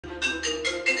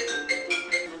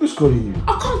Who's calling you?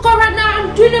 I can't go right now.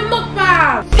 I'm doing a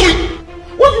mukbang.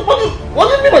 What do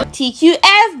you mean by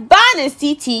TQF bonnets,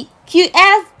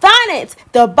 TQF bonnets.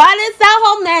 The bonnets that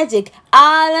hold magic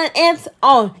all on its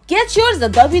own. Get yours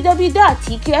at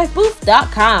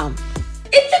www.tqfbooth.com.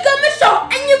 It's your girl Michelle,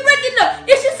 and you already know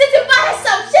if she's sitting by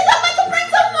herself, she's about to bring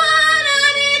someone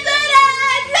on into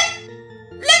that.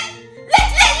 Let's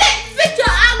Victor,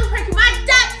 I'm pranking my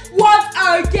dad once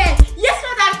again. Yes, my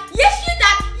dad. Yes, you,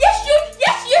 dad. Yes, you.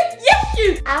 Yes, you. Yes,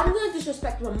 you. I'm gonna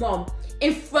disrespect my mom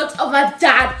in front of my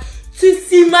dad to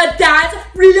see my dad's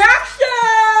reaction.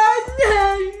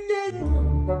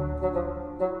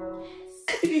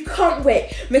 If you can't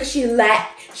wait, make sure you like,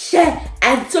 share,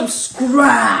 and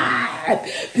subscribe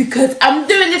because I'm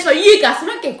doing this for you guys. I'm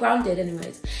not get grounded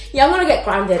anyways. Yeah, I'm gonna get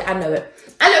grounded. I know it.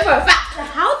 I know for a fact. So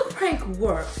how the prank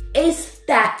works is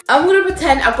that I'm gonna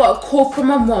pretend I got a call from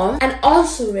my mom and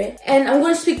answer it, and I'm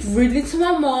gonna speak rudely to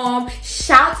my mom,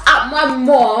 shout at my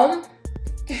mom,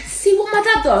 see what my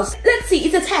dad does. Let's see,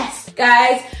 it's a test,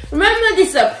 guys. Remember, this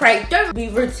is a prank. Don't be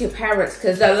rude to your parents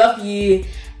because they love you.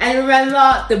 And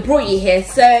remember, they brought you here.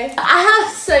 So I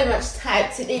have so much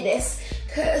time to do this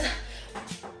because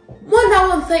 1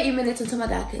 hour and 30 minutes until my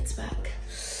dad gets back.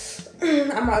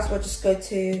 I might as well just go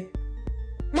to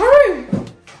my room.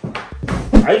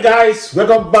 Hi guys,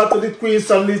 welcome back to the Queen's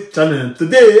Family channel.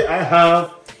 Today I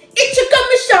have It's your girl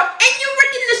Michelle, and you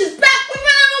already know she's back with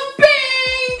our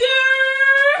banger.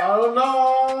 I don't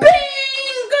know.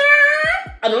 Banger.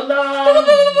 I don't know.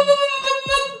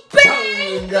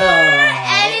 Banger.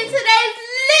 And in today's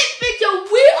lit video,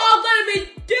 we are gonna be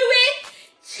doing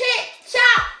chit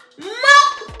chat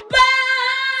mukbang.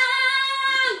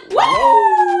 Woo!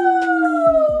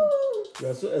 We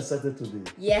are so excited today.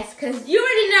 Yes, because you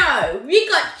already know we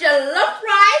got jollof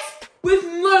rice with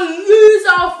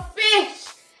Malusa fish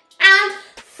and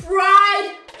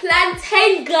fried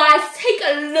plantain, guys. Take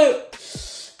a look.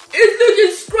 It's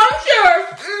looking scrumptious.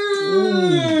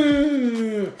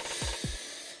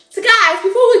 So guys,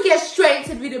 before we get straight into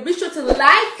the video, be sure to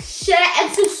like, share,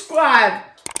 and subscribe.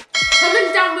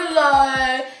 Comment down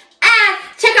below. And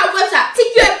check out our website,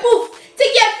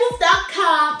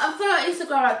 tqfbooth.com, and follow our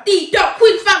Instagram at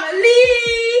the.queenfamily.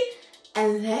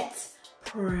 And let's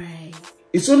pray.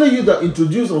 It's only you that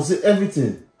introduce and say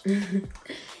everything.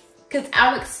 Because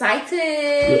I'm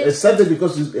excited. You're excited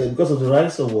because of the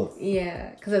rice or what? Yeah,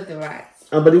 because of the rice.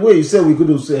 And by the way, you said we're going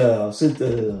to say,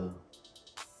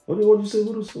 what do you say?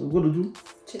 What are we going to do?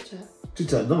 Chit chat. Chit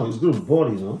chat. No, it's going to bore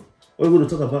you, know. What are we going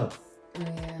to talk about? Oh,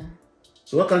 yeah.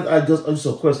 So why can't I just answer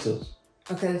some questions?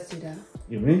 Okay, let's do that.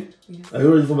 You mean? Yeah. Are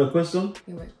you ready for my question?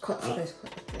 Yeah, wait. Cut space,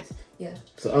 cut space. Yeah.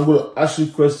 So I'm going to ask you a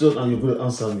question and you're going to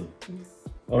answer me.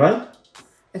 Alright?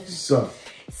 Okay. So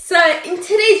in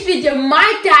today's video,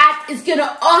 my dad is going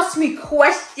to ask me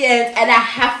questions and I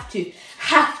have to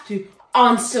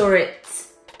answer it.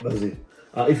 that's it.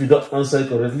 If you don't answer it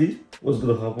correctly, what's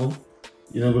going to happen?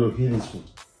 You're not going to hear this one.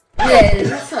 Yeah,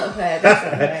 that's not fair. That's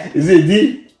not fair. Is it a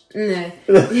D? No.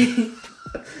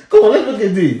 Come on, let's look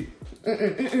at D.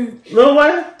 No,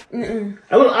 why? I'm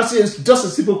going to ask you just a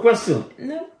simple question.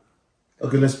 No.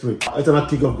 Okay, let's pray. Eternal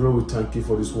King of Glory, we thank you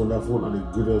for this wonderful and the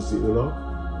goodness, O Lord.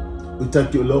 We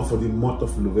thank you, Lord, for the month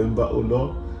of November, O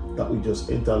Lord, that we just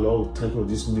enter, Lord. We thank you for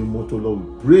this new month, O Lord. We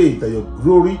pray that your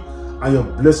glory and your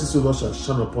blessings, O Lord, shall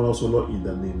shine upon us, O Lord, in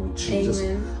the name of Jesus.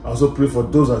 Amen. I also pray for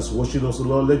those that are watching us, O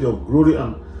Lord. Let your glory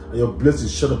and your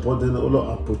blessings shine upon them, O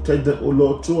Lord, and protect them, O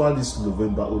Lord, throughout this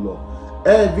November, O Lord.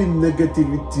 Every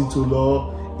negativity, O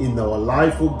Lord, in our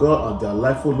life, O God, and their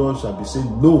life, O Lord, shall be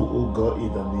saying no, O God,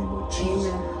 in the name of Jesus.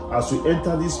 Amen. As we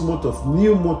enter this month of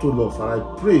new month, O Lord, for I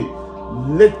pray,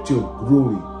 let your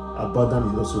glory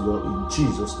abundant in us, O Lord, in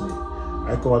Jesus' name.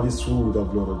 I cover this food with the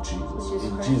blood of Jesus.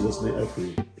 In Jesus' name I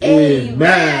pray.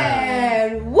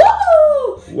 Amen. Woo!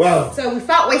 Wow. So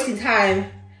without wasting time,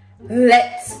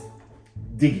 let's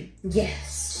dig it.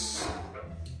 Yes.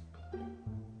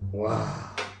 Wow.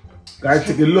 Guys,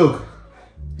 take a look.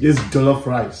 This jollof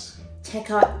rice. Check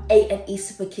out A&E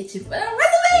Super Kitchen for the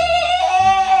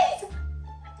recipes.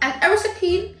 And ever so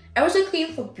clean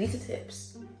for beauty tips.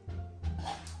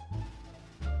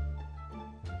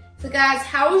 So guys,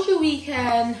 how was your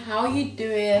weekend? How are you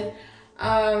doing?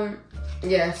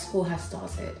 Yeah, school has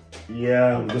started.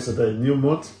 Yeah, we just started a new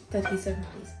month. 37,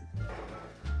 please.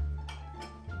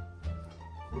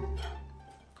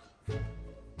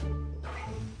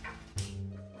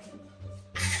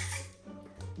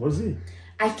 What is it?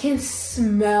 I can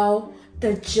smell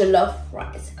the jollof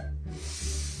rice.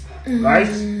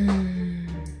 Rice?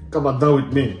 Come on down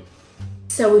with me.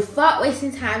 So without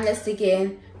wasting time, let's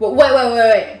begin. But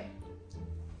wait.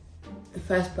 The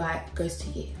first bite goes to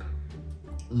you.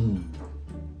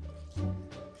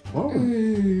 Oh.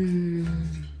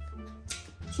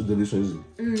 So delicious, isn't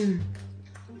it?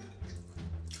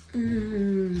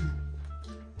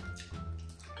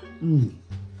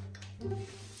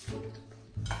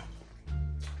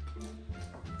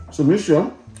 So,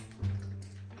 Misha,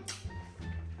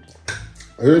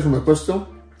 are you ready for my question?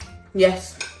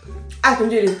 Yes, I can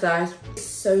do this, guys. It's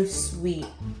so sweet.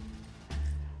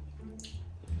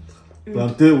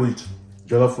 Plantain with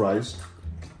jollof rice.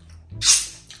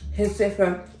 It's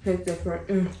different. It's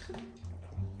different.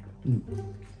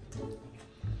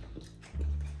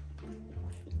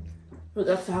 But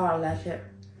that's how I like it.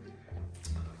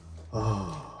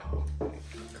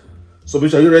 So,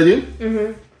 Misha, are you ready?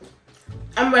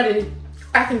 I'm ready.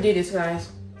 I can do this,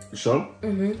 guys. You sure?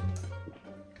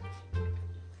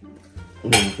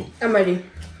 I'm ready.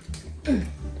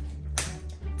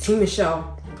 Team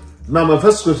Michelle. Now, my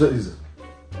first question is,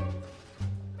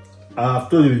 I've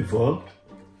told you before,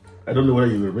 I don't know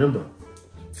whether you remember.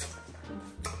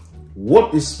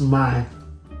 What is my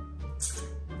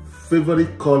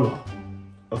favorite color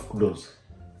of clothes?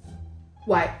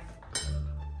 White.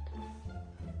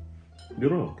 You're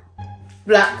wrong.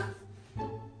 Black.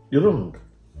 You're wrong.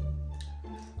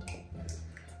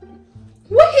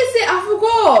 What is it? I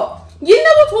forgot. You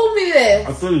never told me this.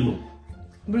 I told you.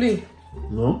 Blue.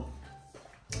 No?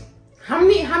 How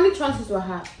many chances do I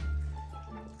have?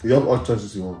 You have all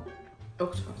choices you want. Oh,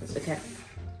 chances. Okay.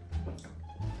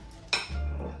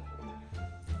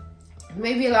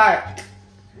 Maybe like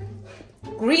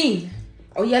green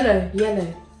or yellow,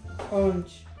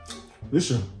 orange.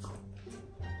 Listen.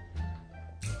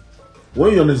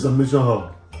 When you're in examination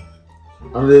hall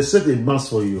and they set a mass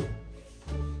for you,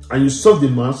 and you solve the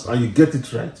mass and you get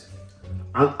it right,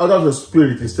 and out of your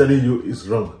spirit is telling you it's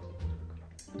wrong,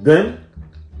 then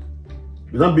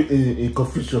you don't be in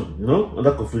confusion, you know,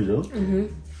 under confusion.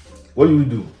 What do?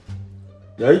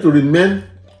 You need to remain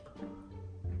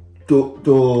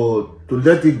to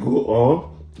let it go,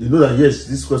 or you know that yes,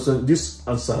 this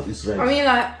answer is right. I mean,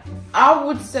 like, I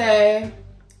would say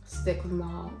stick with my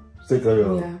heart. Stick with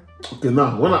your heart. Yeah. Okay,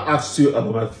 now when I asked you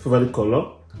about my favorite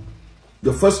color,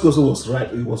 your first question was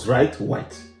right. It was right,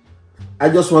 white. I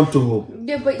just want to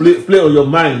play on your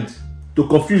mind to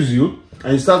confuse you,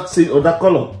 and you start saying other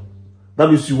color. That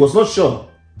means you was not sure.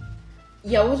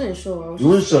 Yeah, I wasn't sure. You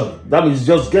weren't sure. That means you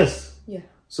just guessed. Yeah.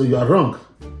 So you are wrong.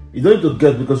 You don't need to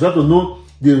guess because you have to know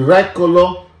the right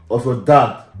color of your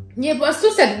dad. Yeah, but I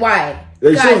still said white. Yeah,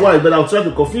 you said white, but I'll try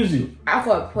to confuse you. I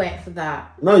got a point for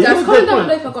that. No, you Guys, don't comment get a down below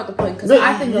point. if I got the point, because No,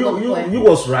 I think I got the point. You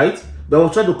was right, but I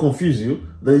was trying to confuse you.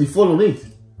 Then you fall on it.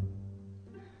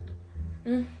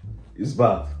 It's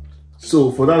bad.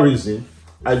 So for that reason,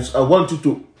 I want you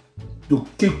to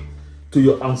keep to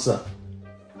your answer.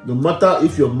 No matter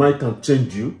if your mind can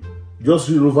change you, just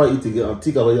read over it again and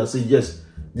think about it and say yes,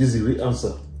 this is the real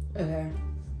answer. Okay.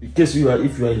 In case if you are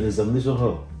in the examination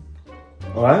hall.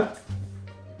 Alright?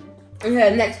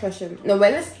 Okay, next question. No,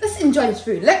 wait, let's enjoy this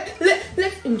food.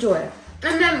 Let's enjoy it.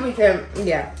 And then we can,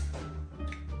 yeah.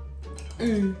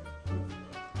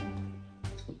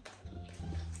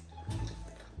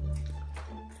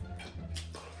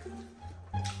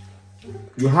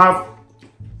 You have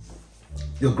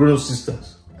your grown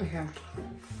sisters. Okay.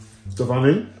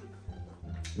 Stephanie,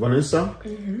 Vanessa,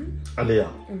 Alea.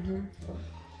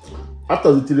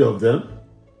 After the three of them,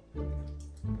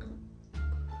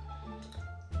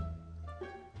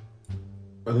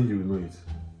 I think you will know it.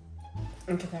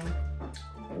 Okay.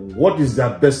 What is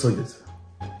their best subject?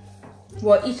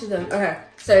 Well, each of them. Okay.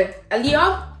 So,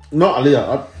 Aliyah? No,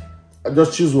 Alea. I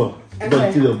just choose one. Okay. After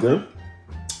the three of them,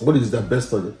 what is their best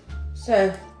subject?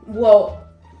 So,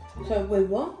 wait,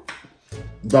 what?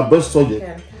 Their best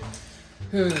subject.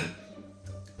 Okay.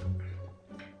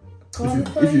 Go on the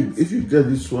phones. If you get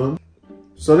this one,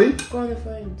 sorry? Go on the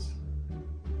phones.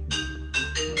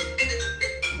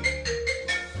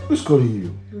 Who's calling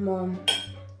you? Mom.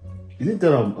 You didn't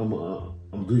tell her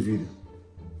I'm doing video.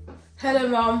 Hello,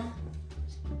 Mom.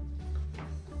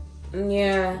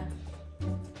 Yeah.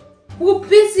 We're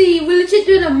busy. We're legit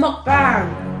doing a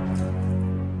mukbang.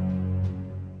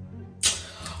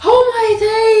 Oh my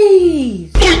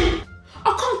days! I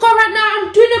can't go right now.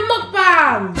 I'm doing a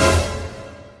mukbang.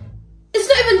 It's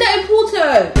not even that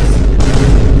important.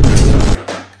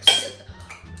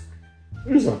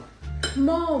 Who's that?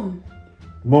 Mom.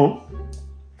 Mom?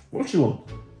 What she want?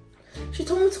 She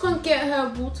told me to go and get her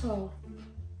water.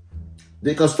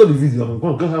 They can stop the video and go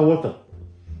and get her water.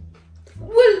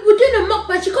 We're doing a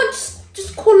mukbang. She can't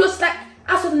just call us like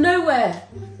out of nowhere.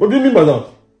 What do you mean by that?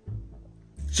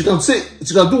 She can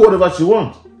do whatever she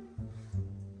wants.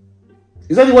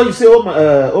 Is that why you say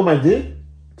oh my day?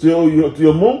 to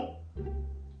your mom?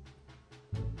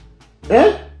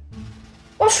 Eh?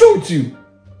 What's wrong with you?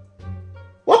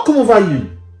 What come over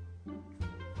you?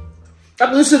 How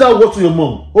can you say that word to your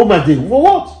mom? Oh my day, for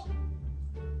what?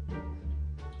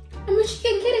 I mean, she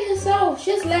can get it herself.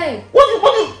 She has legs. What do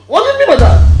you mean by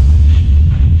that?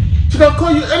 She can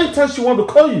call you anytime she wants to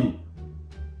call you.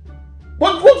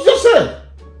 What you just said?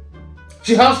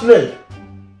 She has leg.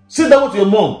 Say that word to your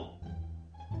mom.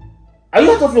 Are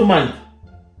you out of your mind?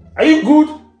 Are you good?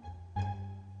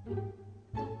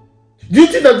 Do you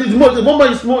think that the mama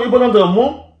is more important than your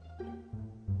mom?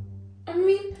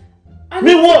 I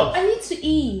mean what? I need to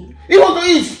eat. You want to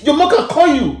eat? Your mom can call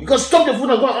you. You can stop your food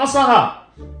and go and answer her.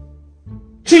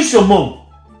 She's your mom.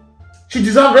 She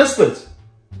deserves respect.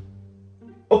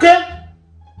 Okay?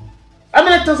 How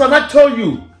many times have I told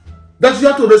you that you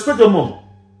have to respect your mom?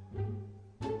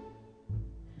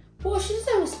 Well, she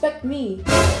doesn't respect me.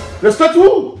 Respect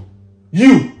who?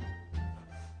 You.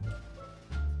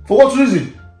 For what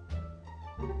reason?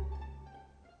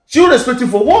 She will respect you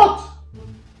for what?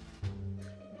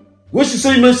 When she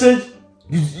send you a message,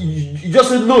 you just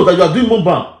said no, that you are doing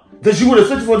mukbang. Then she will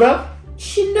respect you for that?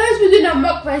 She knows we're doing a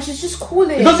mukbang, she's just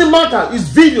calling. It doesn't matter, it's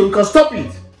video, you can stop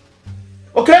it.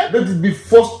 Okay? Let it be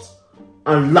first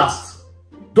and last.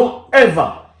 Don't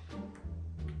ever,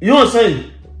 you know what I'm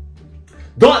saying?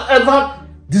 Don't ever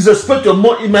disrespect your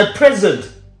mom in my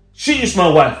presence. She is my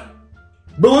wife.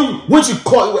 But when she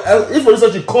call, if for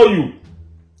instance she call you,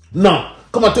 now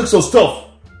come and take some stuff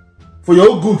for your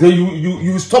own good, then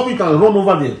you stop it and run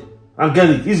over there and get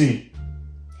it easy.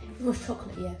 It was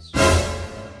chocolate, yes.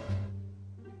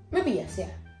 Maybe yes,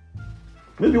 yeah.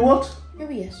 Maybe what?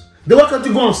 Maybe yes. Then why can't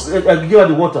you go and give her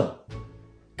the water?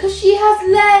 Because she has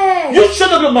legs. You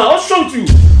shut up your mouth. What's wrong with you?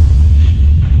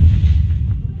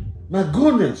 My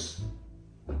goodness.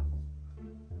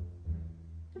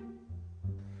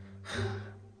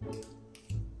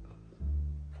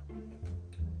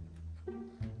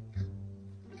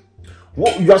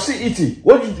 What you are still eating?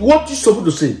 What you supposed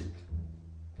to say?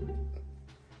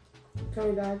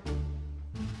 Sorry, Dad.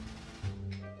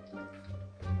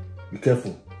 Be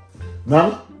careful.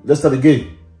 Now, let's start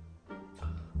again.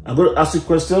 I'm going to ask you a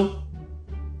question,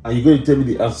 and you're going to tell me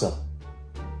the answer.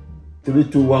 3,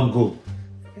 2, 1, go.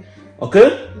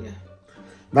 Okay? Yeah.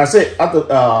 Now, say after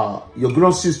your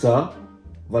grown sister,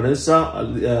 Vanessa,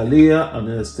 Leah,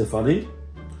 and Stephanie.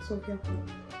 Sophia.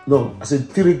 No, I said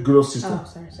 3 grown sisters. Oh,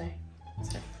 sorry.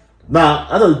 Now,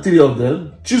 out of the 3 of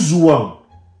them, choose one.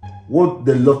 What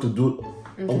they love to do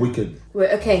on weekend.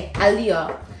 Wait, okay.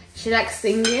 Aliyah, she likes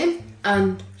singing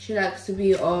and she likes to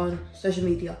be on social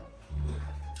media.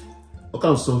 What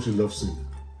kind of song she loves singing?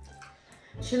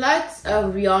 She likes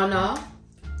Rihanna,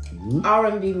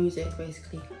 R&B music,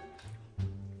 basically.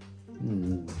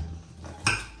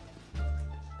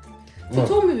 She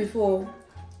told me before.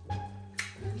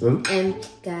 And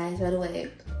guys, by the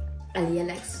way, Aliyah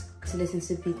likes to listen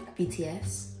to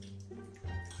BTS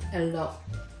a lot.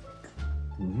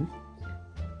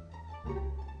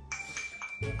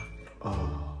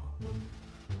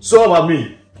 So how about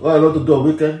me? What I love to do on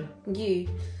weekend? You?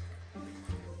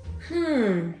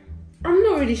 I'm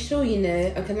not really sure, you know.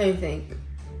 Okay, let me think.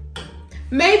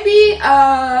 Maybe,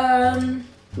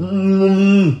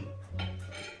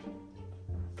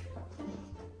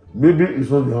 Maybe it's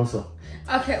not the answer.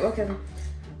 Okay.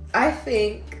 I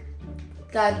think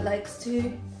Dad likes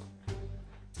to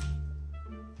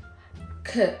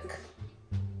cook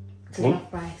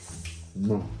jollof rice.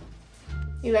 No.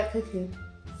 You like cooking?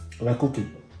 I like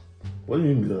cooking. What do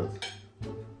you mean by that?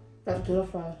 Like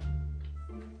jollof rice.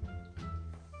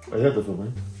 I heard that from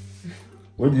me.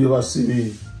 When do you ever see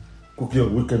me cooking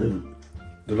on weekend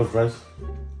jollof rice?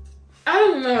 I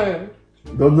don't know.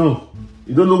 You don't know.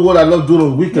 You don't know what I love doing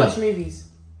on weekend. Watch movies.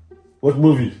 What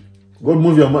movie? What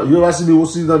movie? You ever see me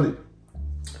sitting down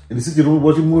in the sitting room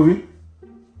watching movie?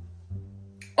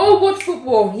 Oh, watch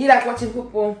football. You like watching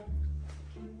football?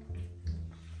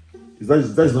 That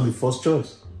is not the first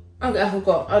choice. Okay, I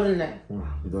forgot. I don't know.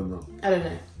 You don't know. I don't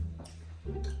know.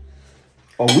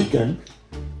 On weekend,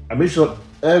 I make sure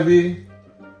every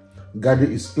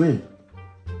garden is clean.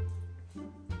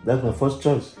 That's my first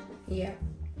choice. Yeah.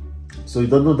 So you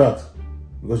don't know that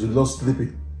because you love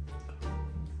sleeping.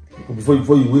 Before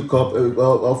you wake up,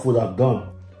 all food are done.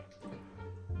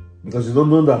 Because you don't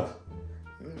know that.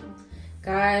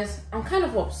 Guys, I'm kind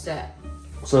of upset.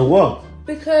 So what?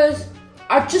 Because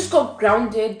I just got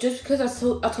grounded just because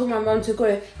I told my mom to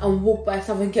go and walk by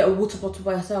herself and get a water bottle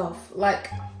by herself. Like,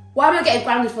 why am I getting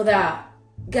grounded for that?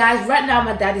 Guys, right now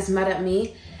my dad is mad at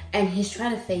me and he's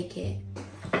trying to fake it.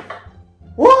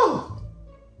 What?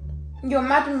 You're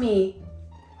mad at me.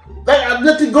 Like, I've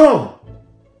let it go.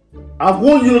 I've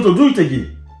warned you not to do it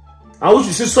again. I wish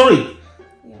you say sorry.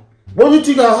 Yeah. What do you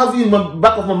think I have in my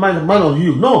back of my mind on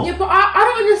you? No. Yeah, but I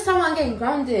don't understand why I'm getting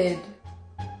grounded.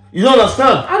 You don't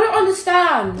understand? I don't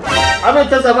understand. How many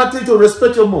times have I told you to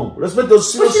respect your mom? Respect your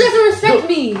sister. But she doesn't respect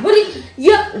me. What do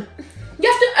you have to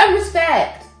earn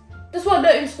respect. That's what I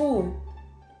learned in school.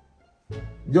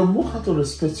 Your mom has to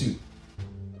respect you.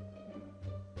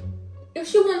 If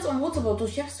she wants a water bottle,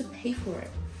 she has to pay for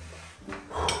it.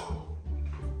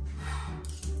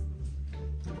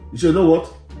 You should know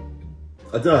what?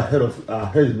 I think I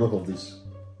heard enough of this.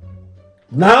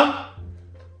 Now,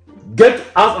 get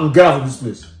out and get out of this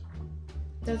place.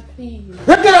 Just please.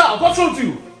 Get out! What's wrong with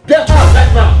you? Get out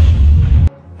right now!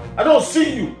 I don't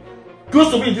see you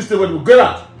close to me in this table. Get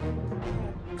out!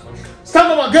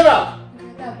 Stand up and get out!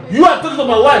 You are talking to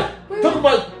my wife,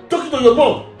 talking to your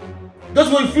mom. That's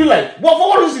what you feel like. What for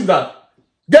what reason that?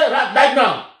 Get out right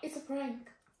now! It's a prank.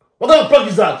 What kind of prank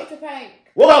is that? It's a prank.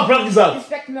 What kind of prank is that?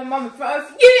 Respecting my mum in front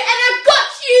of you, and I got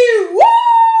you! Woo!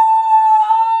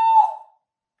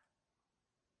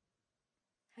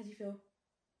 How do you feel?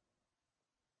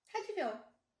 How do you feel?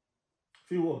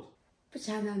 Feel what? Put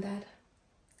your hand down, Dad.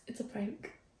 It's a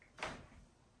prank.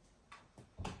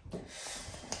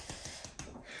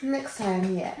 Next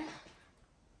time, yeah.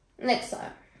 Next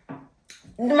time.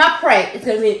 My prank is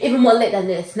going to be even more lit than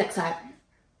this. Next time.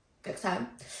 Next time.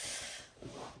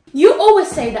 You always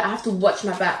say that I have to watch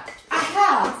my back. I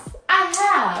have.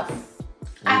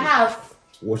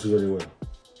 Watch it very well.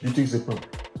 You think it's a prank?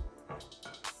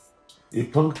 A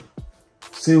prank?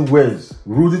 Say words.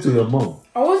 Rude it to your mom.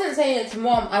 I wasn't saying it to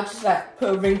mom. I just like put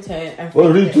a ringtone and.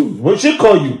 What ringtone? What she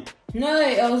call you? No,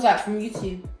 it was like from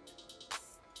YouTube.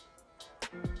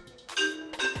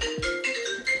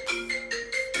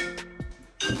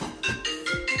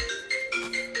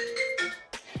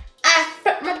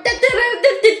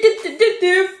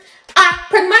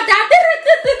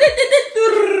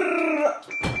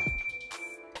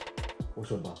 What's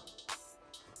your back?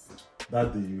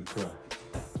 That day you cry.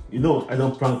 You know, I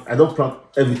don't prank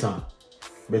every time.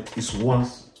 But it's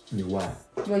once in a while.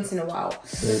 Once in a while.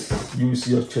 Then you will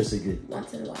see your chest again.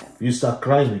 Once in a while. You start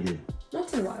crying again.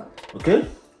 Once in a while. Okay?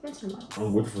 Once in a while.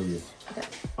 I'm waiting for you. Okay.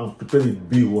 I'm preparing a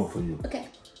big one for you. Okay.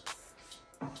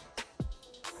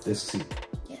 Let's see.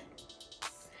 Yeah.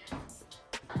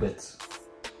 Bet.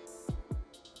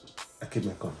 I keep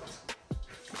my comment.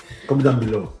 Comment down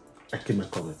below. I keep my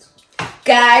comment.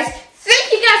 Guys,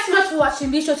 thank you guys so much for watching.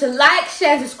 Be sure to like,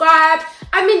 share, and subscribe.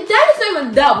 I mean, that is not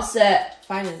even double set,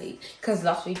 finally, because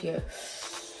last video. Okay,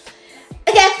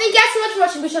 thank you guys so much for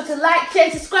watching. Be sure to like, share,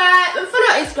 and subscribe, and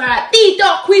follow on Instagram,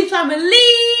 the Queen Family.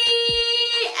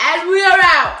 And we are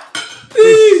out.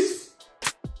 Peace.